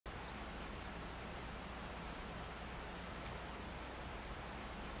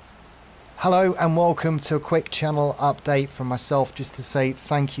Hello and welcome to a quick channel update from myself, just to say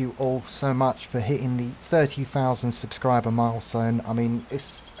thank you all so much for hitting the 30,000 subscriber milestone. I mean,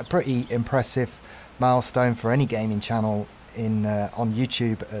 it's a pretty impressive milestone for any gaming channel on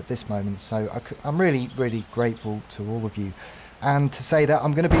YouTube at this moment, so I'm really grateful to all of you. And to say that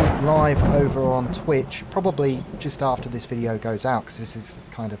I'm going to be live over on Twitch probably just after this video goes out, because this is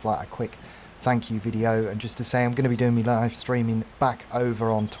kind of like a quick thank you video, and just to say I'm going to be doing my live streaming back over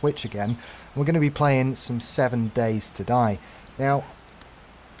on Twitch again. We're going to be playing some 7 Days to Die. Now,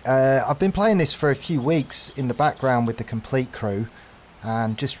 I've been playing this for a few weeks in the background with the complete crew,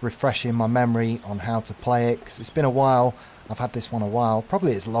 and just refreshing my memory on how to play it, because it's been a while. I've had this one a while,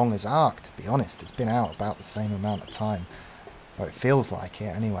 probably as long as Ark, to be honest. It's been out about the same amount of time, or it feels like it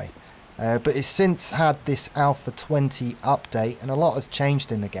anyway. But it's since had this Alpha 20 update, and a lot has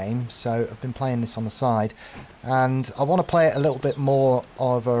changed in the game, so I've been playing this on the side, and I want to play it a little bit more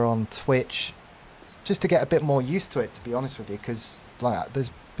over on Twitch, just to get a bit more used to it, to be honest with you, because like, there's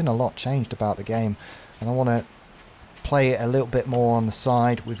been a lot changed about the game, and I want to play it a little bit more on the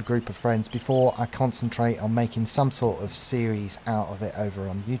side with a group of friends before I concentrate on making some sort of series out of it over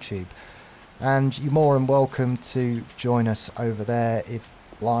on YouTube. And you're more than welcome to join us over there if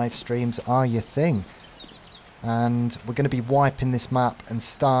live streams are your thing. And we're going to be wiping this map and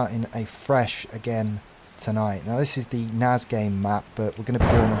starting afresh again tonight. Now this is the NAS game map, but we're going to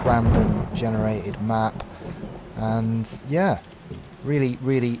be doing a random generated map, and yeah,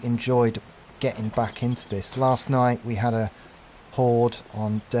 really enjoyed getting back into this. Last night we had a horde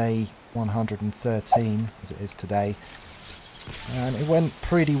on day 113 as it is today, and it went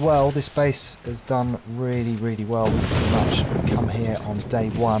pretty well. This base has done really well. We've pretty much come here on day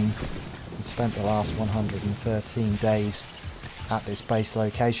 1 and spent the last 113 days at this base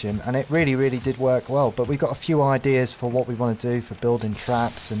location, and it really did work well. But we've got a few ideas for what we want to do for building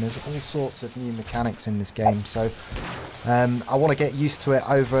traps, and there's all sorts of new mechanics in this game, so I want to get used to it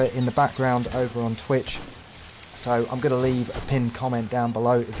over in the background over on Twitch. So I'm going to leave a pinned comment down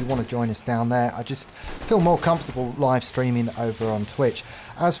below if you want to join us down there. I just feel more comfortable live streaming over on Twitch.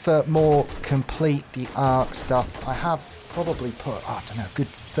 As for more complete the Ark stuff, I have probably put, I don't know, a good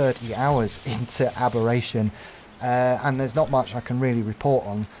 30 hours into Aberration, and there's not much I can really report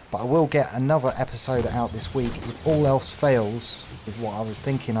on, but I will get another episode out this week. If all else fails with what I was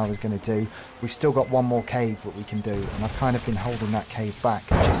thinking I was going to do, we've still got one more cave that we can do, and I've kind of been holding that cave back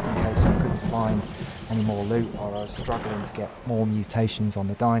just in case I couldn't find any more loot, or I was struggling to get more mutations on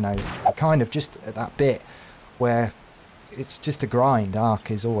the dinos. I'm kind of just at that bit where it's just a grind.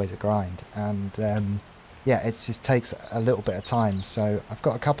 Ark is always a grind, and yeah, it just takes a little bit of time. So I've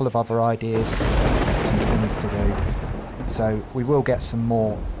got a couple of other ideas, some things to do, so we will get some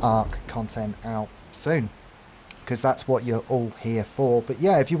more Ark content out soon, because that's what you're all here for. But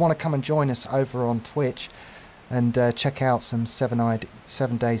yeah, if you want to come and join us over on Twitch and check out some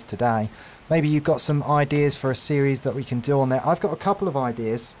 7 Days to Die, maybe you've got some ideas for a series that we can do on there. I've got a couple of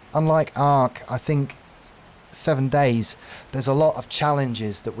ideas. Unlike Ark, I think 7 Days, there's a lot of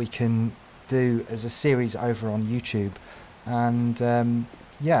challenges that we can do as a series over on YouTube, and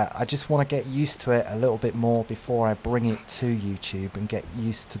yeah, I just want to get used to it a little bit more before I bring it to YouTube and get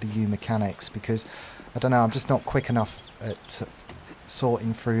used to the new mechanics, because I don't know, I'm just not quick enough at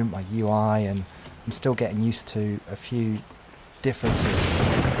sorting through my UI, and I'm still getting used to a few differences.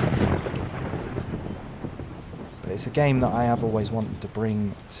 But it's a game that I have always wanted to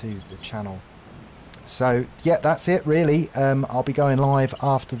bring to the channel. So yeah, that's it really. I'll be going live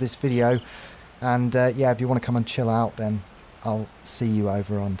after this video, and yeah, if you want to come and chill out, then I'll see you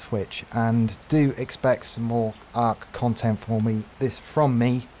over on Twitch. And do expect some more Ark content from me this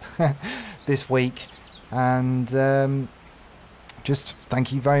week, and just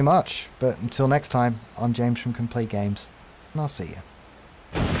thank you very much. But until next time, I'm James from Complete Games, and I'll see you.